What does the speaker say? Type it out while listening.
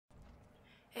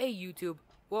Hey YouTube,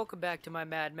 welcome back to my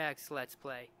Mad Max Let's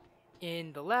Play.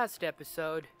 In the last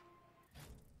episode,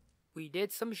 we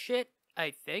did some shit, I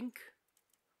think.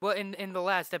 Well, in the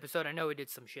last episode, I know we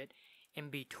did some shit. In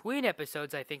between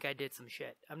episodes, I think I did some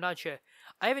shit. I'm not sure.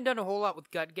 I haven't done a whole lot with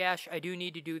Gut Gash. I do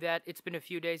need to do that. It's been a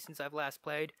few days since I've last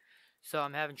played, so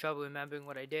I'm having trouble remembering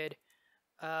what I did.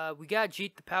 We got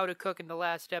Jeet the Powder Cook in the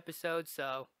last episode,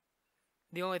 so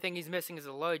the only thing he's missing is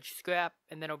a large scrap,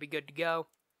 and then he'll be good to go.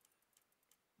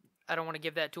 I don't want to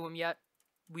give that to him yet.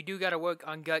 We do gotta work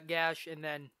on Gut Gash, and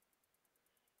then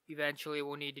eventually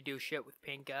we'll need to do shit with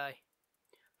Pink Eye.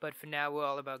 But for now, we're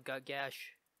all about Gut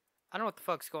Gash. I don't know what the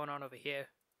fuck's going on over here.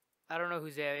 I don't know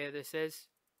whose area this is.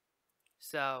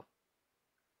 So,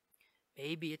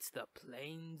 maybe it's the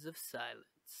Plains of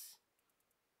Silence.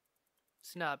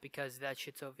 It's not, because that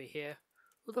shit's over here.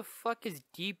 Who the fuck is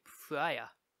Deep Fryer?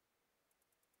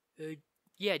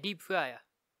 Yeah, Deep Fryer.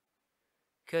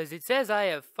 Because it says I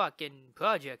have fucking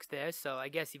projects there, so I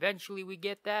guess eventually we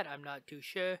get that. I'm not too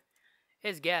sure.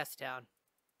 It's Gastown.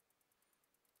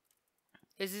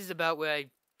 This is about where I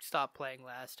stopped playing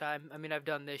last time. I mean, I've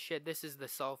done this shit. This is the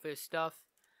sulfur stuff.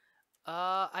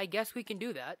 I guess we can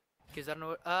do that. Because I don't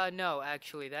know what, no,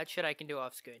 actually, that shit I can do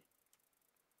off screen.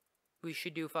 We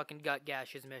should do fucking Gut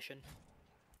Gash's mission.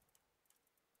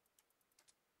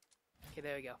 Okay,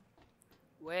 there we go.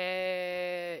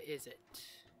 Where is it?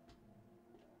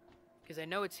 Because I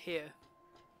know it's here.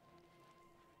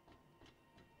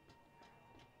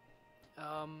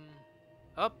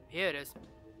 Oh, here it is.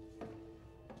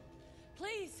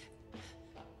 Please!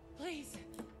 Please!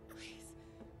 Please!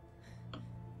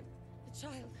 The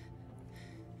child.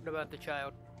 What about the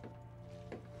child?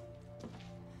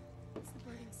 It's the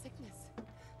burning sickness.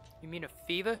 You mean a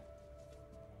fever?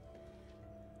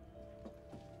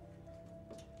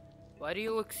 Why do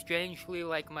you look strangely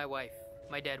like my wife?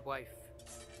 My dead wife.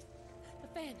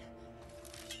 The fan.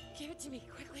 Give it to me,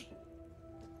 quickly.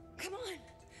 Come on.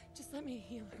 Just let me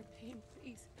heal her pain,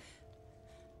 please.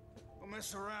 Don't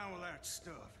mess around with that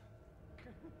stuff.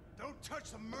 Don't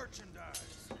touch the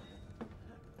merchandise.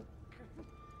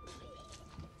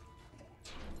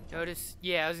 Notice,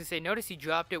 yeah, I was gonna say, notice he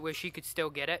dropped it where she could still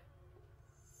get it.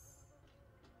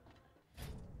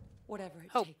 Whatever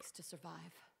it Hope. takes to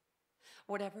survive.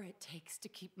 Whatever it takes to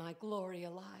keep my glory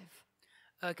alive.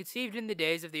 Conceived in the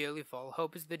days of the early fall,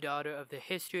 Hope is the daughter of the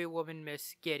history woman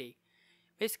Miss Giddy.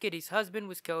 Miss Giddy's husband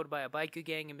was killed by a biker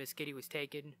gang, and Miss Giddy was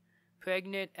taken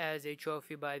pregnant as a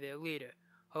trophy by their leader.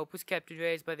 Hope was kept and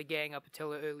raised by the gang up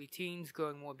until her early teens,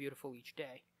 growing more beautiful each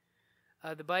day.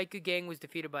 The biker gang was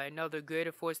defeated by another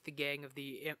greater force, the gang of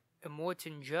the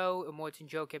Immortan Joe. Immortan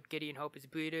Joe kept Giddy and Hope as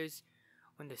breeders.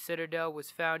 When the Citadel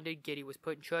was founded, Giddy was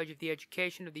put in charge of the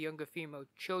education of the younger female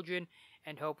children,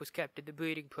 and Hope was kept in the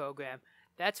breeding program.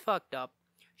 That's fucked up.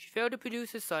 She failed to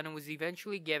produce a son and was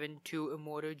eventually given to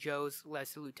Immortal Joe's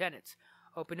lesser lieutenants.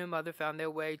 Hope and her mother found their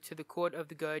way to the court of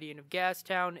the Guardian of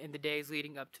Gastown in the days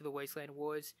leading up to the Wasteland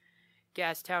Wars.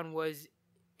 Gastown was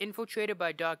infiltrated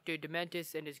by Dr.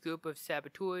 Dementis and his group of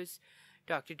saboteurs.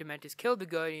 Dr. Dementis killed the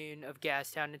Guardian of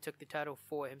Gastown and took the title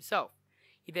for himself.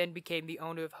 He then became the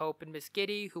owner of Hope and Miss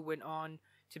Giddy, who went on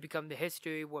to become the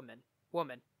history woman.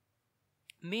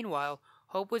 Meanwhile,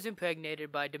 Hope was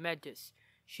impregnated by Dementis.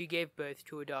 She gave birth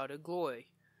to a daughter, Glory.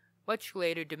 Much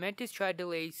later, Dementis tried to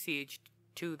lay siege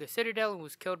to the Citadel and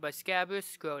was killed by Scabrous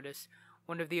Scrotus,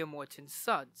 one of the Immortan's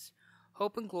sons.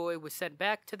 Hope and Glory were sent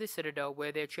back to the Citadel,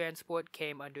 where their transport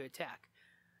came under attack.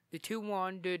 The two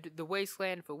wandered the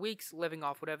wasteland for weeks, living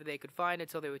off whatever they could find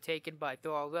until they were taken by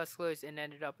thrall wrestlers and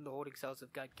ended up in the holding cells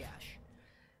of Gut Gash.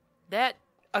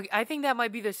 I think that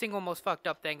might be the single most fucked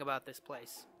up thing about this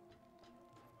place.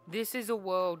 This is a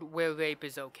world where rape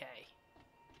is okay.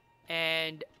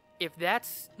 And if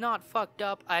that's not fucked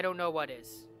up, I don't know what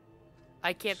is.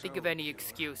 I can't think of any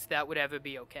excuse that would ever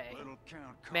be okay.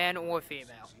 Man or female.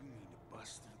 You mean to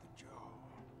bust through the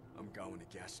jaw? I'm going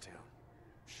to Gastown.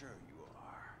 Sure you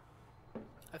are.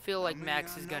 I feel like I mean,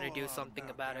 Max I is gonna know do a lot something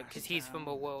about about it, because he's from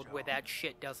a world where that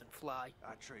shit doesn't fly.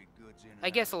 I trade goods in and I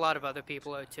guess a out lot of of other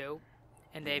people are too,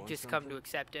 and You they've want just come to something?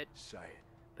 accept it. Say it.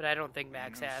 But I don't think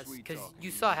Max No has, sweet because talking you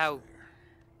is saw how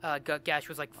there. Gut Gash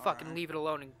was like, fucking Alright. leave it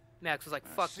alone, and Max was like,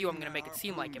 I've fuck you, I'm seen gonna that make it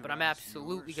seem like it, harpoon but I'm device of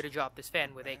absolutely yours. gonna drop this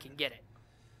fan where they can get it.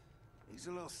 He's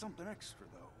a little something extra,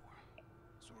 though.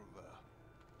 Sort of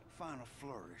a final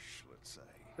flourish, let's say.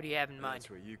 What do you have in mind? That's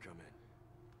where you come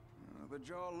in. The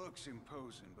jaw looks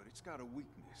imposing, but it's got a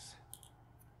weakness.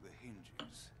 The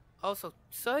hinges. Also,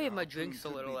 sorry if my Harpoon drink's a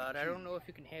could little be the loud, I key. don't know if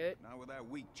you can hear it. Not with that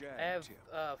weak jab I have, tip.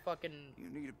 fucking You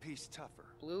need a piece tougher.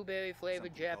 blueberry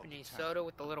flavored Something called Japanese Italian. soda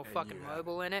with a little And fucking you have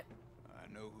marble in it.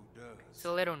 I know who does. It's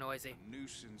a little noisy. A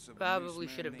nuisance of a Probably newsman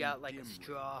should have named got like a Dim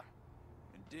straw. Rim.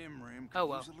 And Dim Rim could Oh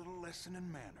well. use a little lesson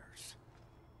in manners.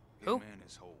 Who? Him and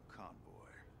his whole convoy.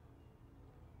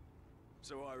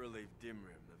 So I relieved Dim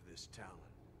Rim of this talent.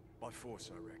 By force,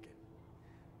 I reckon.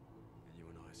 And you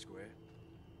and I square?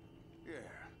 Yeah.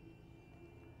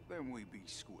 Then we be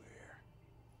square.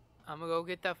 I'm gonna go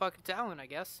get that fucking talent, I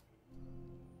guess.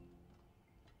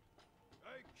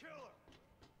 Hey, killer!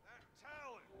 That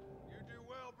talent! You do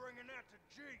well bringing that to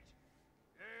Jeet.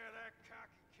 Yeah, that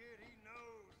cocky kid, he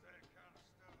knows that kind of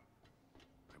stuff.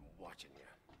 I'm watching you.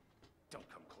 Don't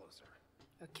come closer.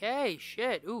 Okay,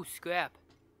 shit. Ooh, scrap.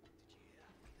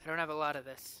 I don't have a lot of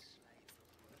this.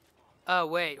 Oh,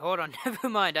 wait, hold on. Never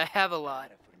mind, I have a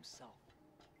lot.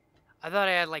 I thought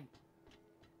I had, like,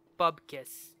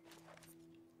 bubkiss.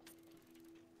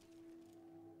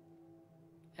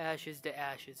 Ashes to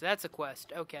ashes. That's a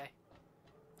quest. Okay.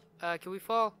 Can we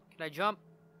fall? Can I jump?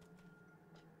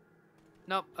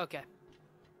 Nope. Okay.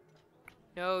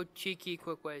 No cheeky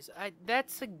quick ways.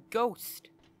 That's a ghost.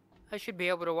 I should be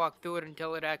able to walk through it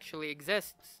until it actually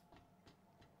exists.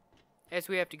 Guess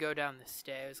we have to go down the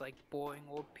stairs like boring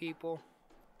old people.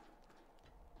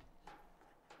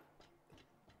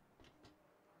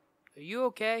 Are you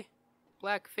okay,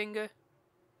 Black Finger?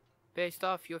 Based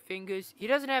off your fingers. He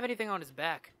doesn't have anything on his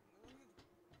back.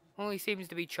 Only seems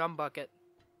to be Chum Bucket.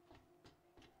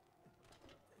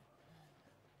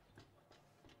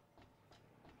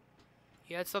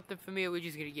 You had something for me, or we're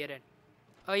just gonna get in?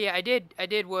 Oh yeah, I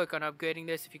did work on upgrading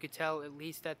this, if you could tell, at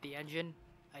least at the engine,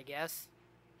 I guess.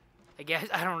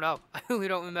 I don't know. I really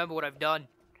don't remember what I've done.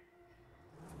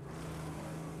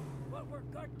 What were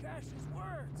Gash's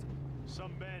words?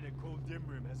 Some bandit called Dim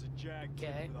Rim has a jag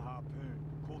Okay. kid with a harpoon,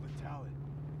 called a talent.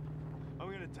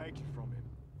 I'm gonna take it from him.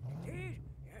 Indeed?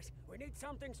 Yes, we need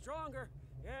something stronger.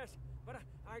 Yes, but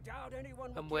I doubt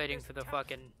anyone will I'm keep waiting this for the tough.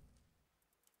 fucking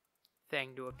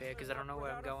thing to appear, because I don't know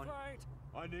where I'm Without a going. fight.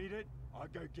 I need it, I'll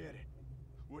go get it.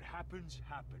 What happens,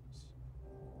 happens.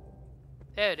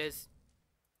 There it is.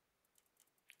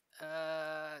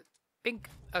 Bink.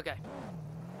 Okay.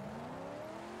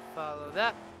 Follow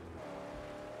that.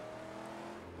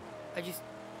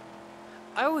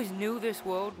 I always knew this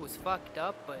world was fucked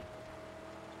up, but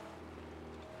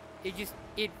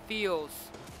it feels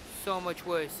so much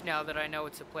worse now that I know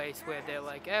it's a place where they're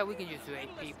like, we can just raid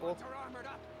people.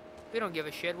 We don't give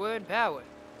a shit, we're in power.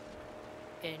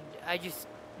 And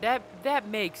that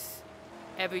makes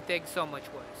everything so much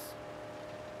worse.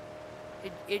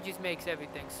 It just makes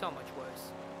everything so much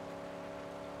worse.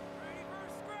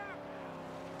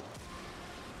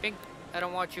 Bink. I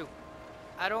don't want you.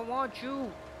 I don't want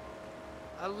you.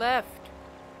 I left.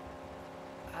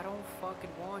 I don't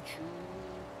fucking want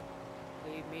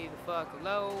you. Leave me the fuck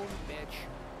alone, bitch.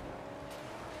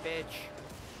 Bitch.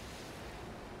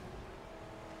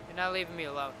 You're not leaving me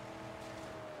alone.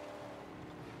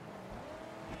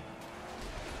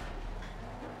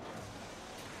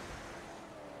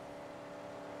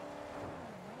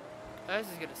 Oh, this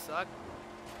is gonna suck.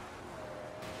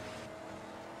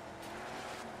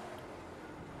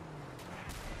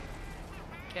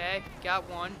 Okay, got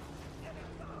one.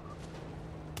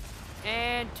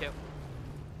 And two.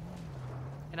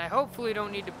 And I hopefully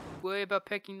don't need to worry about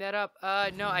picking that up.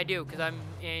 No, I do, because I'm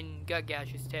in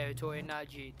Gutgash's territory and not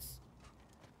Jeet's.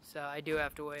 So I do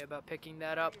have to worry about picking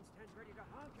that up.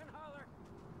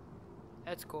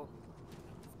 That's cool.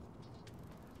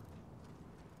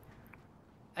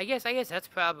 I guess that's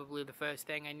probably the first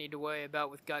thing I need to worry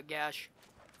about with Gutgash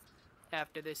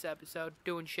after this episode.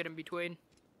 Doing shit in between.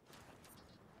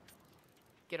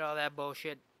 Get all that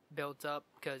bullshit built up,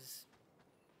 because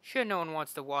sure no one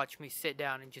wants to watch me sit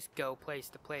down and just go place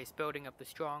to place building up the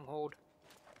stronghold.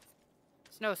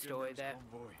 There's no story there.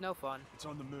 No fun. It's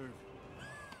on the move.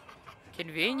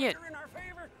 Convenient. In our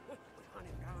favor. We hunt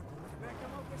him down. Back to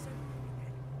Locus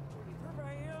and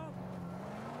prevail.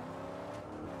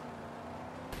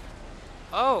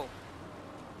 Oh.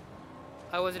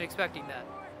 I wasn't expecting that.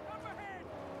 Up ahead.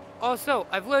 Also,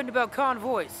 I've learned about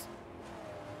convoys.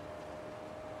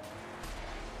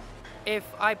 If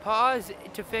I pause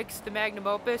to fix the magnum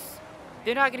opus,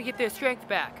 they're not going to get their strength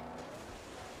back.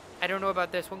 I don't know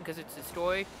about this one because it's a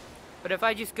story, but if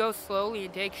I just go slowly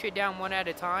and take shit down one at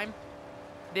a time,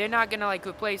 they're not going to, like,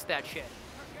 replace that shit.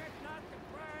 Forget not the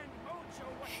grand Ocho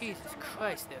was Jesus sent on the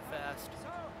Christ, road. they're fast. So,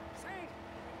 Saint,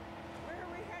 where are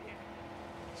we headed?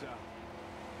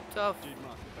 So,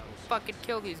 fucking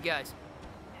kill these guys.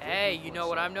 Hey, you know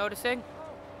what I'm noticing?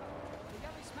 Oh, the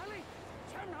yelly smelly?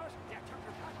 Jim knows. Yeah,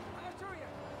 I'll show you.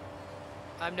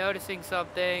 I'm noticing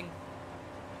something.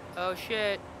 Oh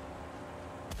shit.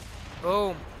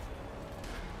 Boom.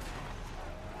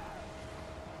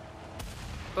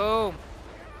 Boom.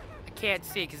 I can't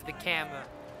see because the camera.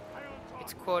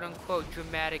 It's quote-unquote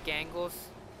dramatic angles.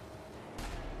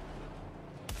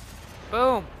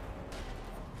 Boom.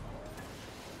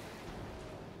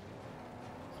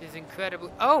 This is incredibly...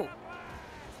 Oh!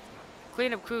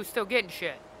 Cleanup crew's still getting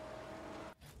shit.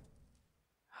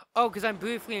 Oh, because I'm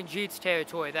briefly in Jeet's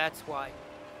territory, that's why.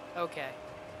 Okay.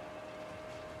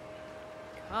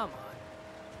 Come on.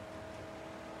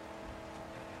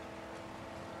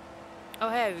 Oh,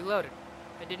 hey, I reloaded.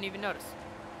 I didn't even notice.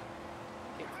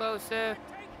 Get closer.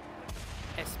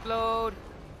 Explode.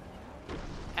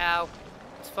 Ow.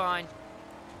 It's fine.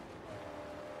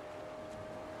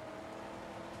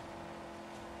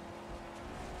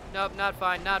 Nope, not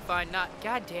fine, not fine, not...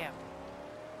 God damn.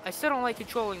 I still don't like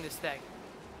controlling this thing.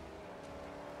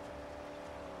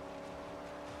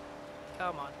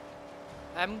 Come on.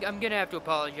 I'm gonna have to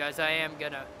apologize. I am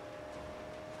gonna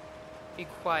be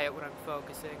quiet when I'm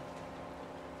focusing.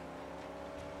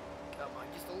 Come on,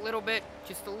 just a little bit.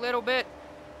 Just a little bit.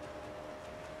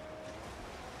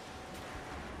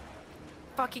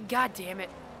 Fucking goddamn it.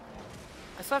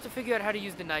 I still have to figure out how to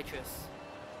use the nitrous.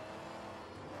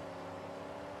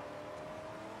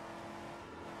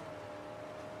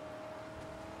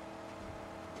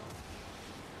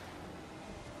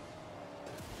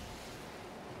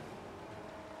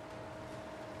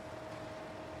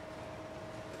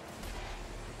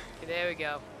 Okay, there we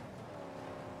go.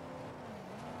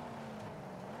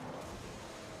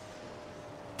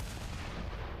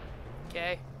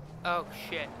 Okay. Oh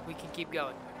shit, we can keep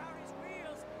going.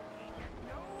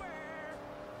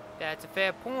 That's a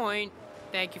fair point.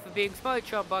 Thank you for being smart,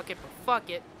 Chump Bucket, but fuck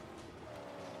it.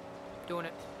 Doing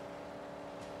it.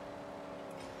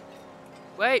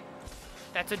 Wait!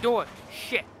 That's a door.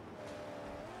 Shit.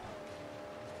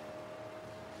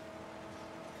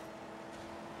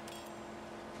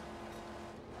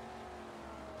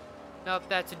 Nope,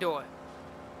 that's a door.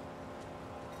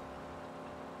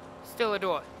 Still a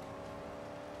door.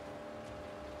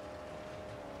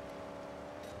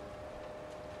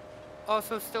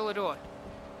 Also still a door.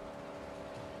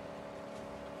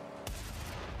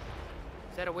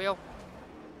 Is that a wheel?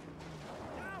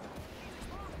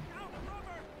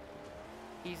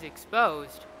 He's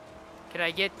exposed. Can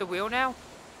I get the wheel now?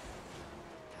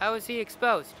 How is he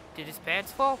exposed? Did his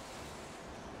pants fall?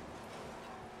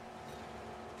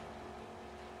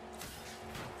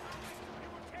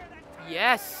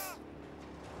 Yes!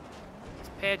 His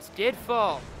pants did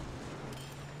fall.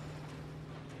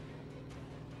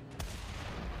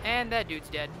 And that dude's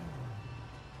dead.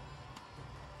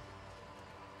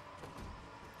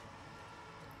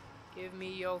 Give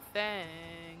me your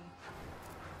thing.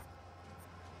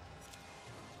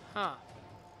 Huh.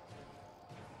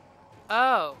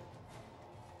 Oh.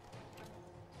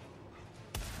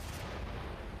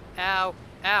 Ow.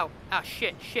 Ow. Ow,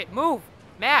 shit, shit. Move!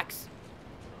 Max!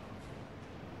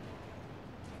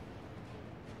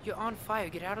 You're on fire.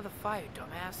 Get out of the fire,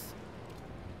 dumbass.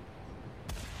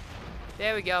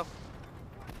 There we go.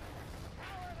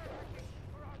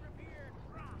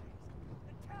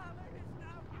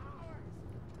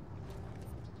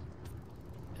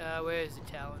 Where is the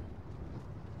Talon?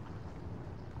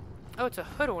 Oh, it's a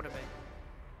hood ornament.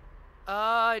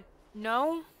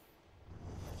 No?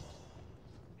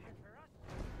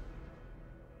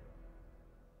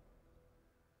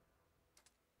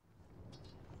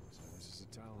 So this is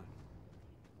a Talon.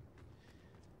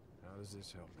 How does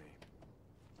this help me?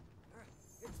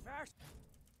 It's fast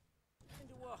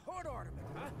into a hood ornament,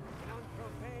 huh? An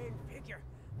unprofane figure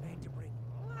made to bring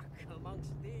luck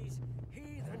amongst these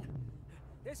heathen.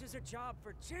 This is a job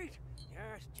for Jeet.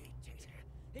 Yes, Jeet.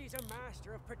 He's a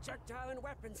master of projectile and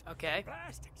weapons. Okay. And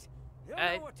plastics. He'll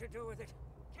know what to do with it.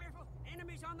 Careful,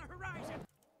 enemies on the horizon.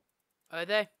 Are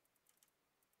they?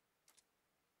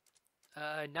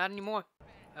 Not anymore.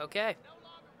 Okay.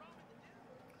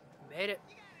 Made it.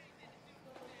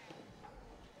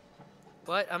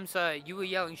 What? I'm sorry. You were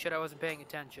yelling shit. I wasn't paying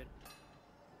attention.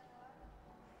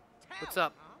 What's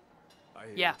up? I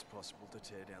hear Yeah. it's possible to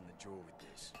tear down the jaw with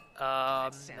this.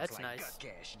 That's like nice.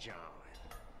 Cash John.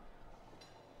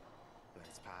 But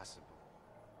it's possible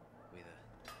with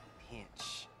a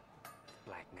pinch of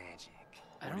black magic.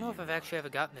 I don't know if I've actually ever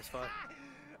gotten this far.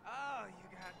 Oh,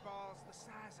 you got balls the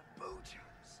size of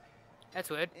boojums. That's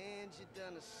weird. And you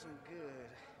done us some good,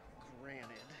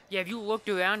 granted. Yeah, have you looked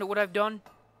around at what I've done?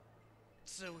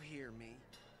 So hear me.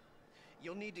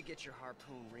 You'll need to get your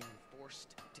harpoon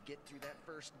reinforced to get through that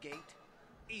first gate.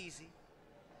 Easy.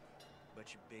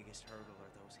 But your biggest hurdle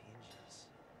are those hinges.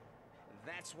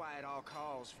 That's why it all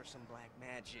calls for some black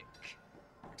magic.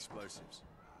 Explosives.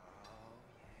 Oh,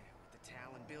 yeah. With the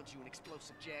Talon build you an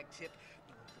explosive jag tip,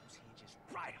 the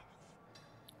right off.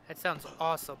 That sounds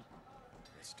awesome.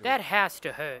 Let's do That it. has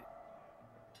to hurt.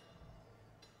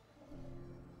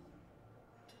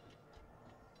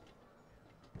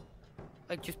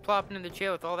 Like just plopping in the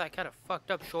chair with all that kind of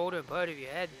fucked up shoulder and part of your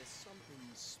head. There's something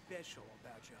special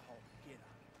about your whole get-up.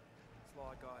 It's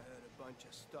like I heard a bunch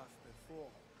of stuff before.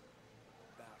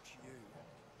 About you.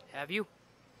 Have you?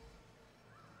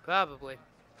 Probably.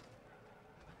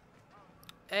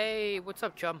 Hey, what's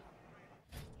up, chum?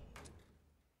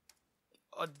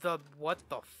 What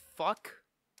the fuck?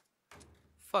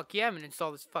 Fuck yeah, I'm gonna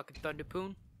install this fucking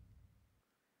Thunderpoon.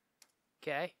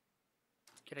 Okay.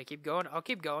 Can I keep going? I'll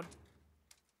keep going.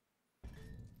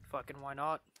 Fucking why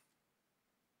not?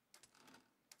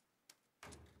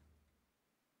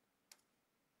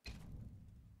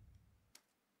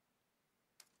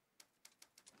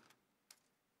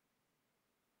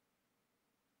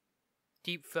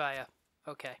 Deep fryer.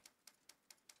 Okay.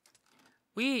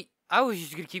 I was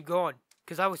just gonna keep going,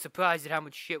 because I was surprised at how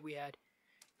much shit we had.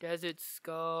 Desert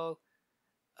Skull.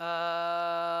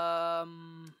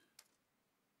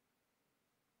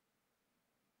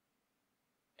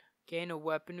 Gain a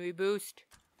weaponry boost?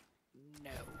 No.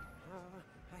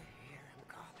 I hear him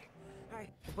calling.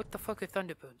 What the fuck are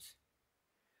Thunderpoons?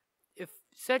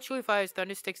 Essentially fires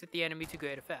thunder sticks at the enemy to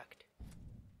great effect.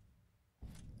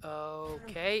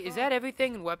 Okay, is that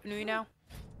everything in weaponry now?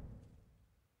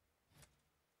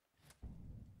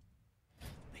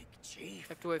 Big Chief.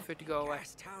 Have to wait for it to go away.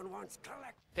 Gastown wants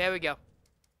collect. There we go.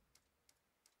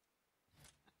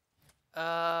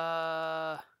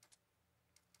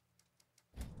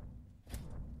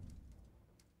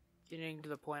 Getting to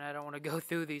the point I don't want to go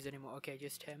through these anymore. Okay,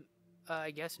 just him.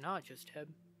 I guess not just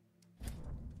him.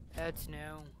 That's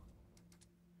new.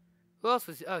 Who else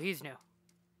was... Oh, he's new.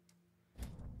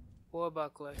 War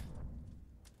Buckler.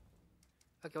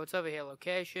 Okay, what's over here?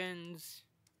 Locations.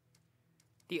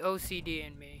 The OCD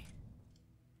in me.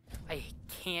 I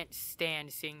can't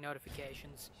stand seeing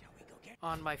notifications. Shall we go get?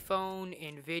 On my phone,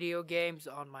 in video games,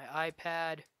 on my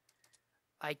iPad.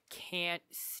 I can't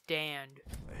stand.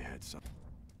 They had some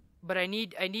But I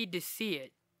need to see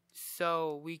it.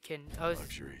 So we can...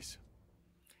 luxuries.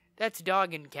 That's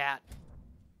dog and cat.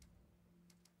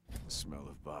 The smell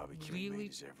of barbecue Really?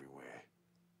 meat is everywhere.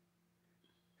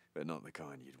 But not the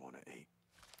kind you'd want to eat.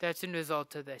 That's in result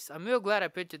to this. I'm real glad I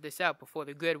printed this out before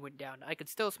the grid went down. I could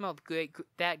still smell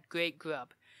that great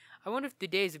grub. I wonder if the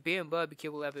days of beer and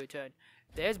barbecue will ever return.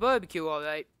 There's barbecue,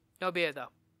 alright. No beer,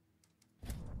 though.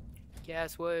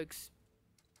 Gasworks.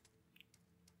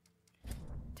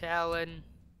 Talon.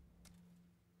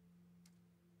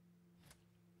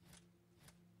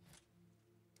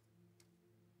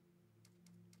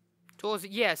 Tools,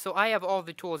 yeah, so I have all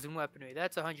the tools and weaponry.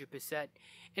 That's 100%.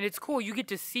 And it's cool, you get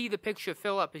to see the picture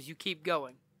fill up as you keep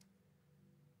going.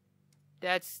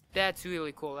 That's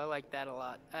really cool. I like that a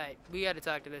lot. Alright, we gotta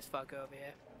talk to this fucker over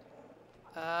here.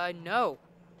 No.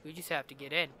 We just have to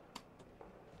get in.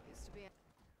 Used to be.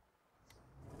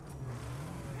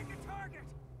 Pick a target.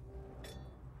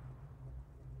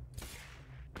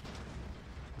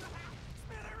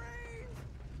 Smithereens!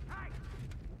 Hey,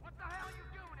 what the hell are you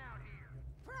doing out here?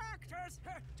 Practice.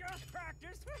 Just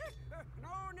practice. No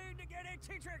need to get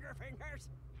itchy trigger fingers.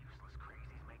 Useless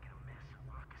crazy's making a mess.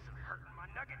 Ruckus and hurting my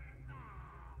nugget.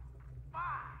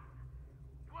 Fine.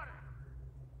 Whatever.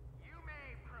 You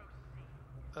may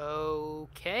proceed.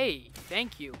 Okay,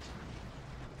 thank you.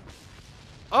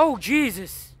 Oh,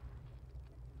 Jesus!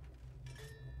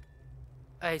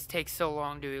 It takes so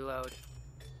long to reload.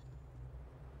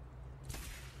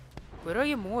 Where are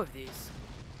you more of these?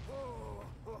 Oh,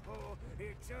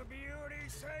 it's a beauty,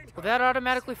 Saint. Will that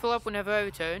automatically fill up whenever I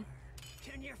return?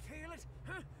 Can you feel it?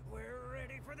 Huh? We're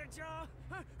ready for the job.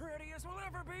 Huh? Ready as we'll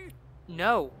ever be.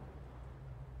 No.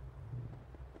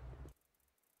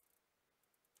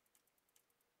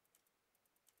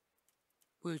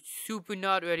 We're super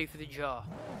not ready for the jaw.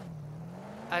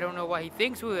 I don't know why he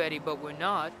thinks we're ready, but we're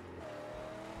not.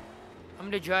 I'm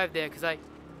gonna drive there, because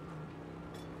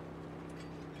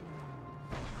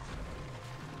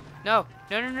No,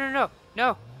 no, no, no, no,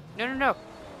 no, no, no, no.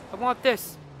 I want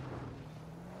this.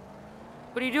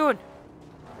 What are you doing?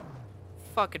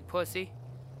 Fucking pussy.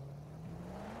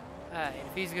 Alright,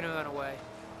 if he's gonna run away.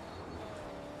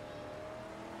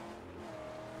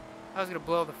 I was gonna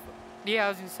blow the... Yeah, I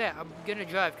was gonna say, I'm gonna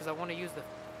drive because I want to use the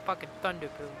fucking Thunderpoon.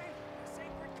 A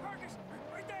sacred carcass.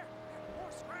 Right there.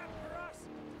 More scrap for us.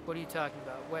 What are you talking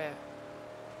about? Where?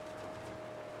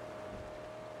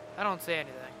 I don't say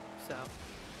anything, so...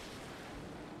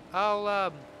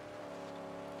 I'll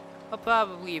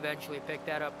probably eventually pick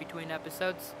that up between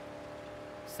episodes.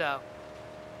 So...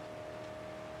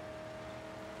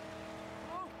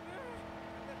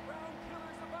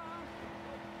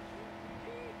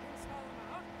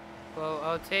 Well,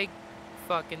 I'll take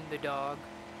fucking the dog.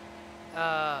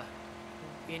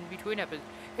 In between episodes.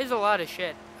 There's a lot of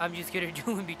shit I'm just gonna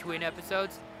do in between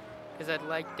episodes. Because I'd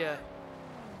like to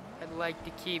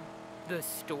keep the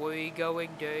story going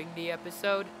during the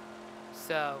episode.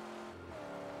 So,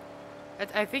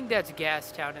 I think that's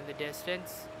Gastown in the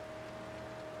distance.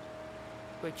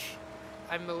 Which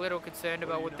I'm a little concerned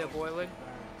about what they're boiling.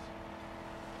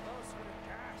 Closer to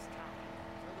Gastown,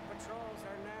 so the patrols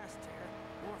are nastier,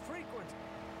 more frequent.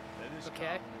 That is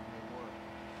Okay. common in your work.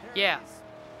 There Yeah. is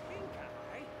Pink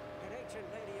Eye, an ancient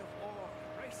lady of war,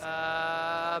 racing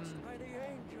by the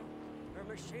angel. Her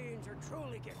machines are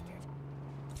truly gifted.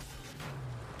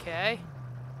 Okay.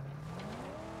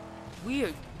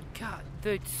 Weird. God,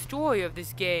 the story of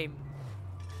this game.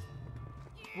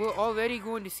 We're already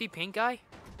going to see Pink Eye?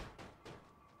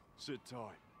 Sit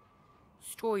tight.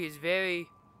 Story is very,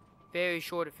 very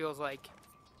short, it feels like.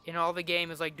 And all the game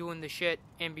is like doing the shit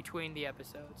in between the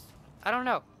episodes. I don't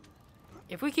know.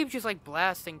 If we keep just like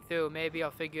blasting through, maybe I'll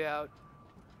figure out.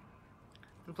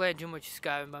 I'm playing too much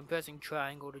Skyrim, but I'm pressing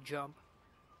triangle to jump.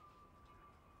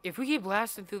 If we keep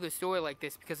blasting through the story like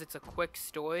this because it's a quick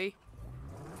story,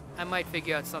 I might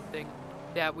figure out something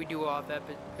that we do off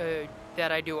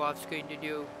that I do off screen to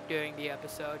do during the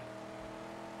episode.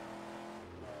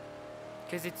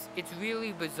 Because it's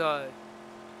really bizarre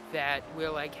that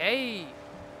we're like, hey,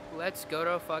 let's go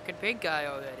to fucking Pink Eye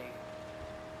already.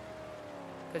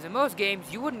 Because in most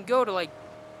games, you wouldn't go to like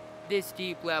this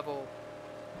deep level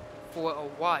for a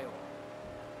while.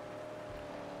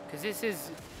 Because this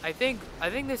is, I think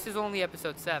this is only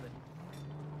episode 7.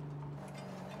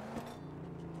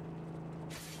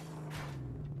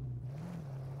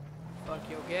 Fuck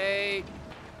your gate.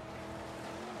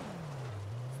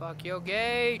 Fuck your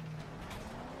gate.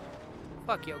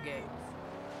 Fuck your gate.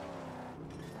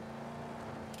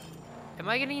 Am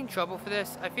I getting in trouble for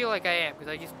this? I feel like I am, because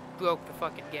I just broke the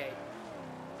fucking gate.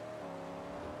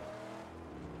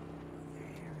 There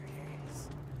it is.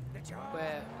 The jar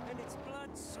Where? and its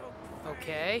blood-soaked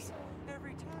Okay. fangs.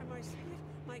 Every time I see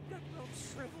it, my gut will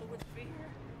shrivel with fear.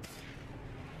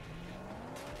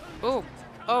 Boom.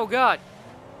 Oh, God.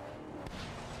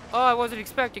 Oh, I wasn't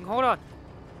expecting. Hold on.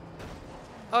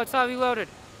 Oh, it's not reloaded.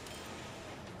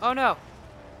 Oh, no.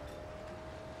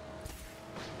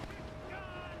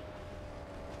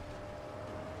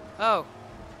 Oh.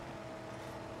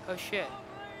 Oh, shit.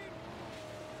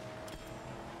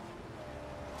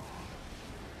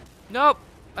 Nope.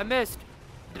 I missed.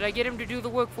 Did I get him to do the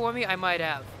work for me? I might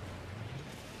have.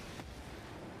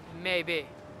 Maybe.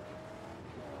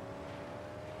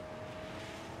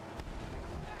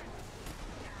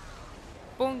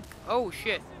 Boom. Oh,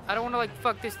 shit. I don't want to, like,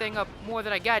 fuck this thing up more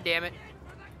than I goddamn it.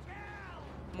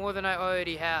 More than I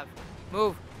already have.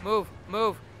 Move. Move.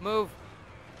 Move. Move.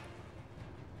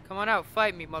 Come on out.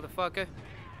 Fight me, motherfucker.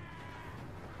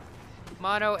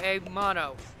 Mono a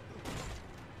mono.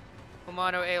 Well,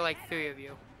 mono a like 3 of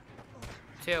you.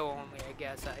 2 only, I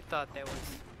guess. I thought there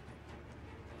was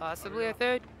possibly a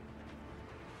 3rd.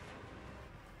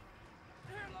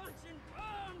 They're launching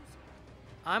bombs!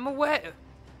 I'm aware.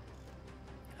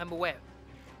 I'm aware.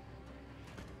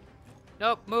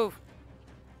 Nope, move.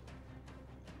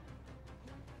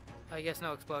 I guess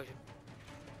no explosion.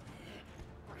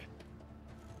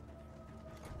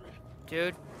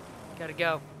 Dude, gotta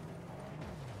go.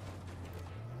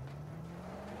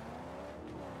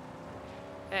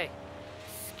 Hey,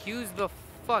 excuse the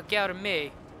fuck out of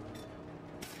me.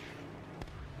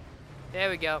 There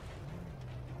we go.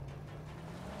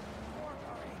 War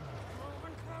party,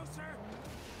 moving closer.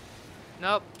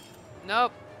 Nope.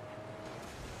 Nope.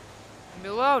 Leave me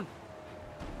alone.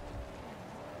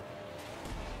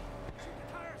 Shoot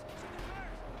the tires! Shoot the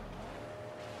tires!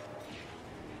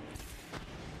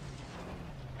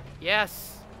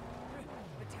 Yes.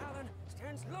 The Talon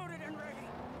stands loaded and ready.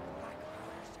 Black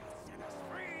powder shall set us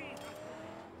free.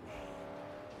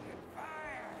 And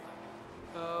fire!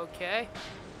 Okay.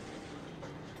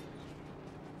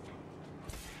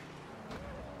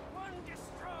 One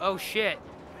destroyed! Oh shit.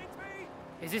 Victory!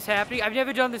 Is this happening? I've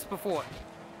never done this before.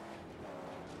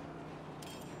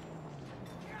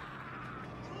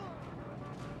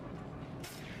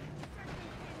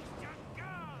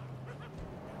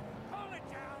 Hold it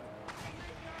down!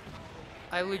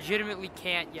 I legitimately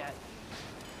can't yet.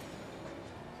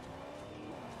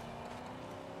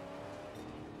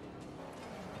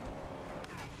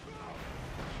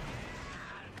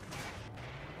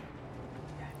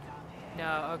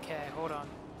 No, okay, hold on.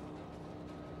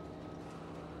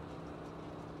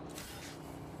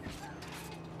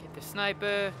 Get the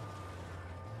sniper.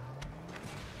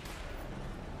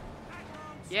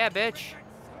 Yeah, bitch.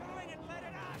 Swelling and let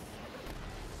it out!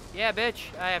 Yeah,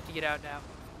 bitch. I have to get out now.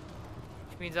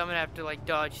 Which means I'm gonna have to, like,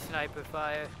 dodge sniper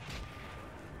fire.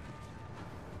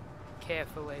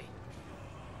 Carefully.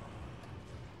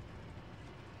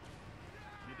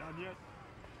 You done yet?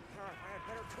 If I had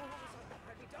better tools,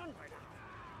 I'd be done by now.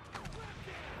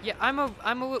 Yeah,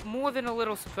 I'm more than a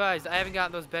little surprised. I haven't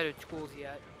gotten those better tools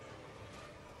yet.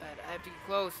 But I have to get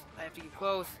close. I have to get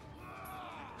close.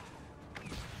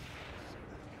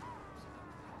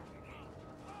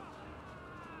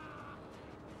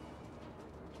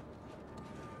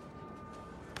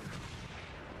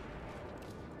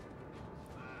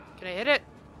 Can I hit it?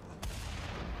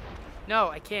 No,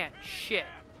 I can't. Shit.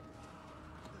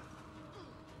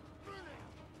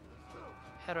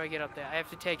 How do I get up there? I have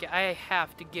to take it. I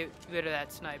have to get rid of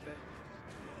that sniper.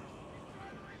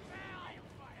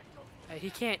 He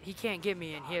can't get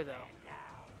me in here though.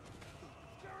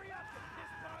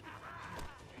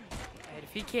 Alright,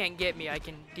 if he can't get me, I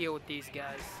can deal with these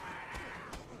guys.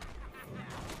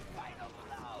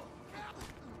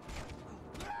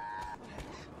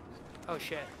 Oh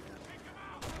shit.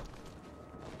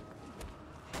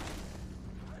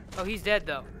 Oh, he's dead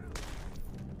though.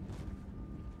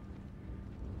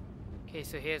 Okay,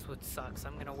 so here's what sucks.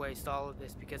 I'm gonna waste all of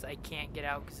this because I can't get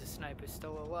out because the sniper's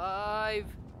still alive.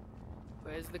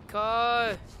 Where's the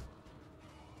car?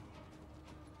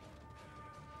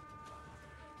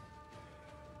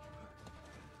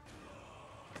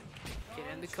 Get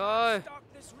in the car. Stalk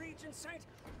this region, Saint.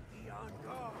 Be on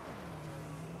guard.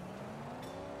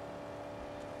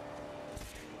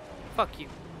 Fuck you.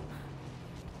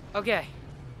 Okay.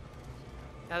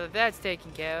 Now that that's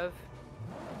taken care of.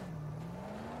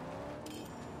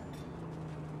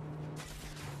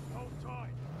 Hold tight.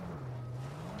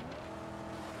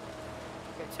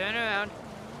 Okay, turn around.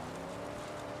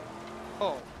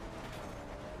 Oh.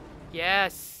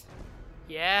 Yes.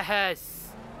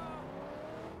 Yes.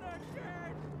 They're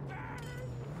dead.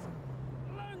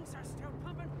 Lungs are still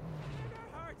pumping, and their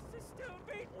hearts are still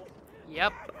beating.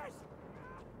 Yep. Yes.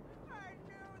 I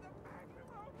knew the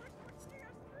maximum would see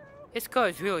us through. This car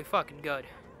is really fucking good.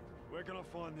 We're gonna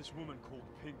find this woman called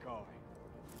Pink Eye.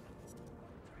 To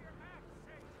your back,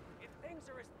 Saint. If things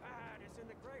are as bad as in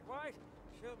the Great White,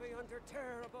 she'll be under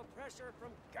terrible pressure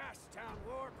from Gastown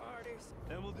war parties.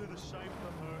 Then we'll do the same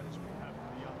for her as we have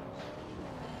for the others.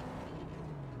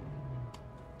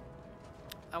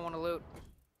 I want to loot.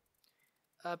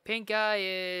 Pink Eye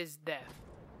is there.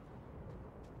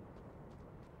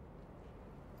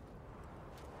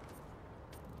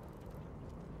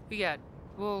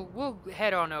 We'll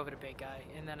head on over to Pink Eye,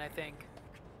 and then I think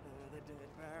The dead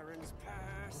barons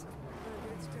pass,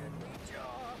 and its deadly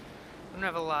jaw. we don't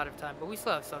have a lot of time, but we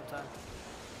still have some time.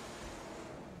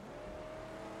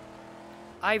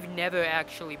 I've never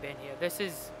actually been here.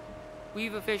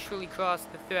 We've officially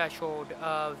crossed the threshold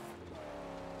of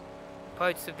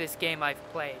parts of this game I've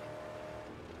played.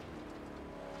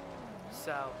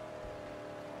 So.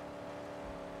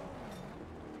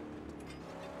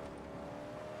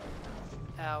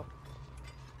 Ow.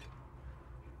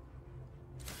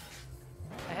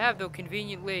 I have, though,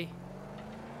 conveniently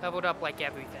leveled up like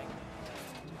everything.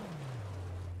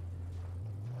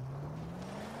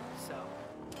 So.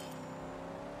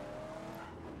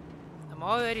 I'm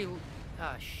already...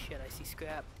 Ah, shit, I see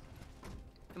scrap.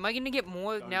 Am I gonna get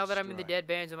more now that I'm in the Dead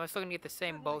Bands? Am I still gonna get the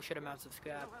same bullshit amounts of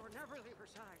scrap? I would never leave her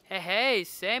side. Hey, hey,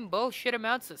 same bullshit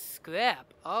amounts of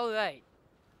scrap. Alright.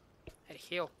 Had to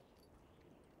heal.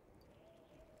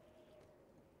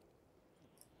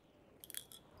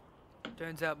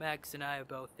 Turns out Max and I are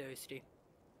both thirsty.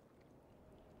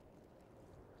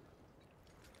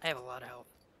 I have a lot of health.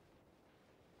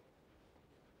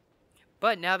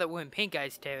 But now that we're in Pink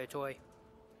Eye's territory,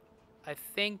 I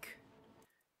think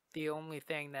the only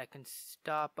thing that can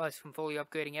stop us from fully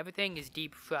upgrading everything is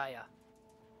Deep Fryer.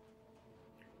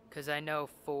 Because I know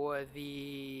for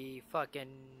the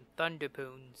fucking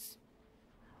Thunderpoons,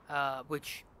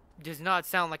 which does not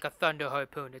sound like a Thunder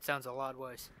Harpoon, it sounds a lot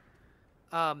worse.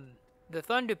 The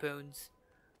Thunderpoons,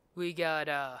 we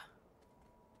gotta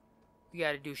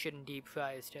do shit in Deep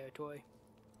Fryer's territory.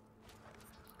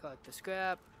 Collect the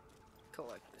scrap.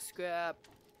 Collect the scrap.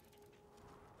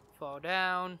 Fall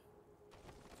down.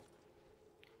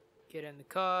 Get in the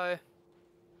car.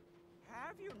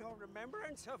 Have you no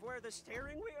remembrance of where the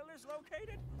steering wheel is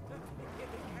located? It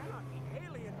cannot be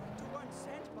alien to one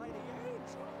sent by the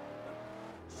angel.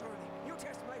 Surely, you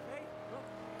test my faith?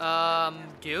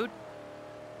 Dude.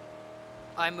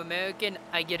 I'm American,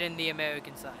 I get in the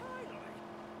American side. Finally,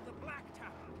 the Black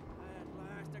Tower. At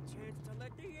last, a chance to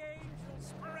let the angel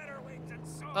spread her wings and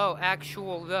soar. Oh,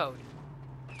 actual road.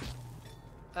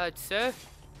 Sir?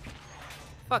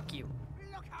 Fuck you.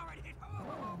 Look how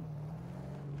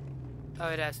Oh,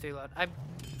 it has to reload.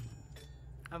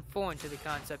 I'm foreign to the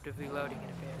concept of reloading, it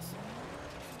appears.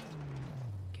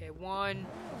 Okay, one.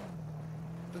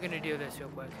 We're gonna do this real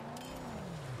quick.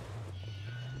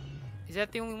 Is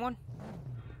that the only one?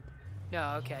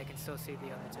 No, okay, I can still see the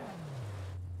other two.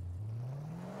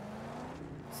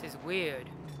 This is weird.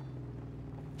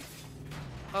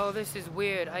 Oh, this is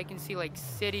weird. I can see, like,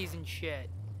 cities and shit.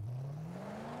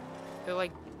 They're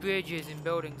like bridges and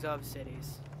buildings of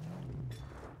cities.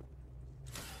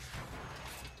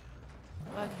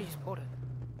 Oh, I could just pulled it.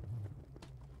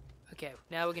 Okay,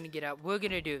 now we're gonna get out. We're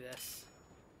gonna do this.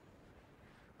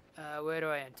 Where do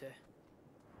I enter?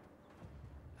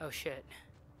 Oh, shit.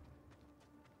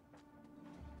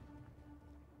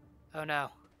 Oh, no.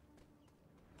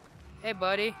 Hey,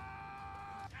 buddy.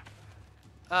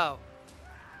 Oh.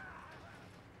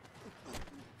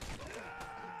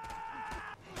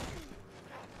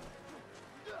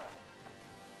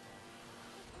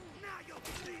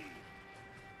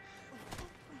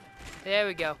 There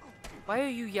we go. Why are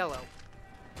you yellow?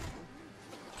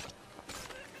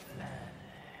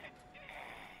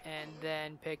 And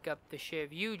then pick up the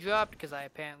shiv you dropped, because I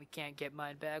apparently can't get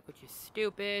mine back, which is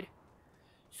stupid.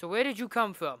 So where did you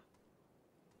come from?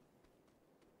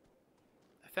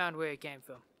 I found where it came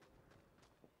from.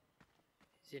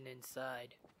 Is it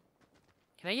inside?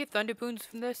 Can I get thunderpoons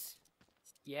from this?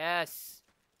 Yes.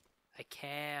 I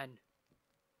can.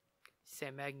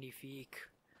 C'est magnifique.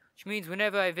 Which means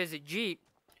whenever I visit Jeet,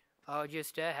 I'll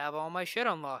just have all my shit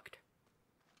unlocked.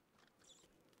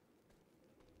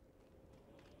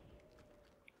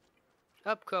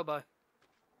 Up, crowbar.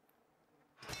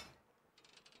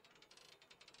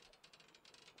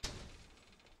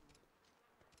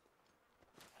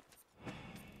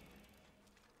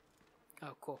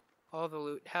 Oh, cool. All the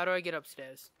loot. How do I get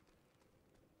upstairs?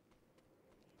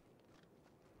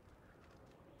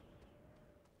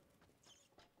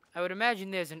 I would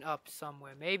imagine there's an up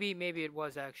somewhere. Maybe it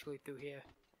was actually through here.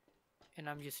 And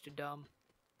I'm just a dumb.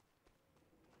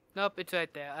 Nope, it's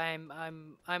right there.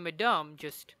 I'm a dumb,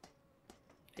 just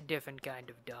a different kind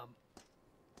of dumb.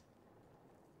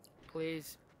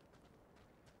 Please.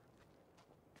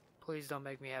 Please don't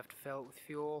make me have to fill it with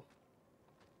fuel.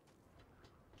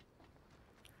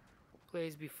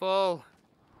 Please be full.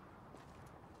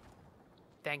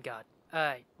 Thank God.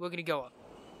 Alright, we're gonna go up.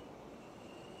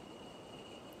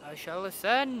 I shall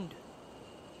ascend.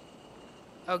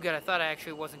 Oh good, I thought I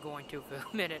actually wasn't going to for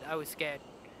a minute. I was scared.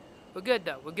 We're good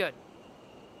though, we're good.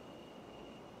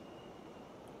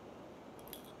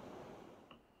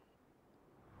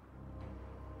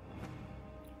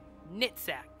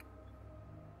 Knitsack.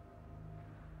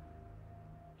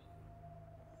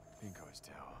 Pink Eye's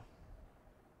tower.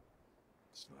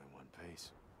 It's not in one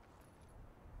piece.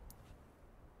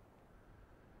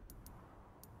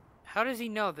 How does he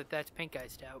know that that's Pink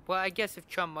Eye's tower? Well, I guess if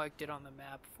Chum marked it on the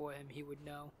map for him, he would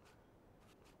know.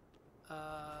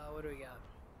 What do we got?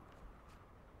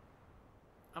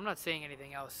 I'm not seeing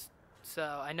anything else,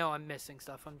 so I know I'm missing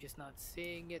stuff. I'm just not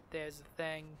seeing it. There's a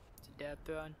thing. It's a death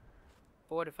run.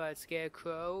 Fortified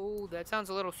scarecrow. That sounds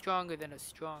a little stronger than a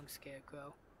strong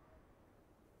scarecrow.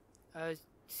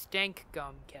 Stank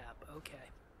gum cap. Okay.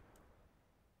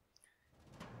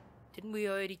 Didn't we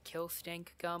already kill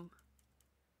Stank gum?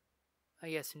 I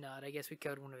guess not. I guess we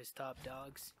killed one of his top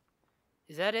dogs.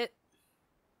 Is that it?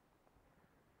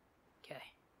 Okay.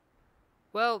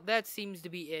 Well, that seems to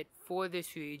be it for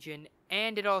this region,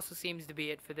 and it also seems to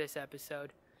be it for this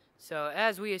episode. So,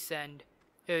 as we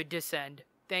descend,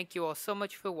 thank you all so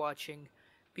much for watching.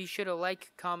 Be sure to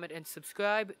like, comment, and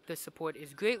subscribe. The support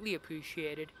is greatly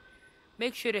appreciated.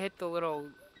 Make sure to hit the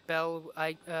little bell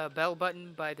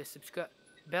button by the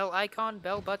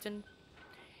bell button.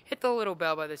 Hit the little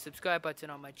bell by the subscribe button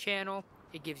on my channel.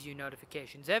 It gives you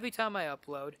notifications every time I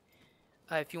upload.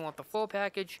 If you want the full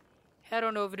package, head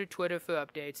on over to Twitter for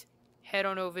updates. Head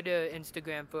on over to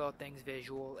Instagram for all things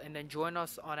visual. And then join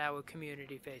us on our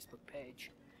community Facebook page.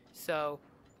 So,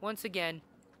 once again,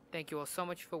 thank you all so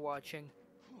much for watching.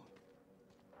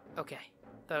 Okay,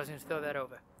 thought I was going to throw that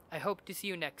over. I hope to see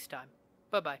you next time.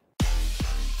 Bye-bye.